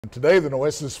Today, the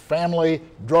Nueces Family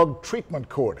Drug Treatment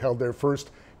Court held their first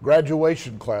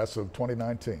graduation class of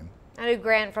 2019. A new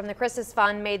grant from the Christus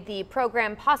Fund made the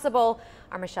program possible.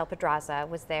 Our Michelle Pedraza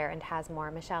was there and has more.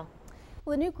 Michelle.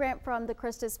 Well, the new grant from the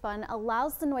Christus Fund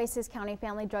allows the Nueces County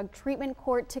Family Drug Treatment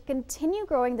Court to continue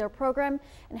growing their program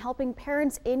and helping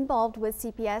parents involved with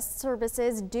CPS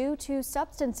services due to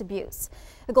substance abuse.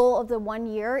 The goal of the 1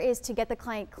 year is to get the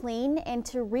client clean and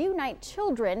to reunite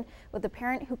children with a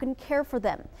parent who can care for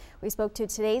them. We spoke to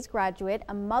today's graduate,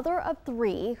 a mother of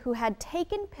 3 who had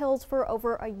taken pills for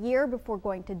over a year before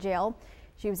going to jail.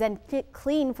 She was then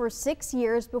clean for 6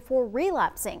 years before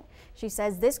relapsing. She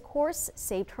says this course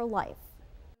saved her life.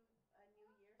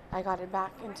 I got it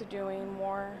back into doing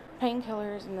more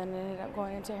painkillers and then ended up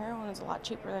going into heroin. It's a lot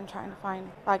cheaper than trying to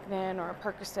find Vicodin or a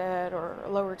Percocet or a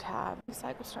lower tab. The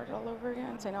cycle started all over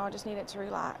again, saying, no, I just needed to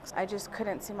relax. I just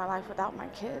couldn't see my life without my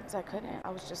kids. I couldn't. I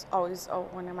was just always, oh,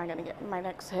 when am I going to get my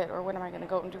next hit, or when am I going to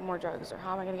go and do more drugs, or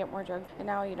how am I going to get more drugs? And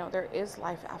now, there is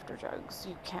life after drugs.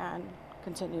 You can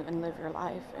continue and live your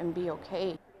life and be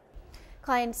okay.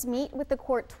 Clients meet with the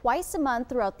court twice a month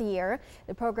throughout the year.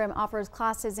 The program offers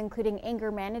classes including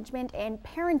anger management and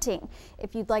parenting.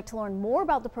 If you'd like to learn more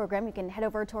about the program, you can head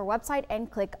over to our website and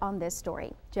click on this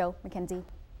story. Joe, Mackenzie.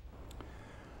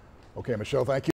 Okay, Michelle, thank you.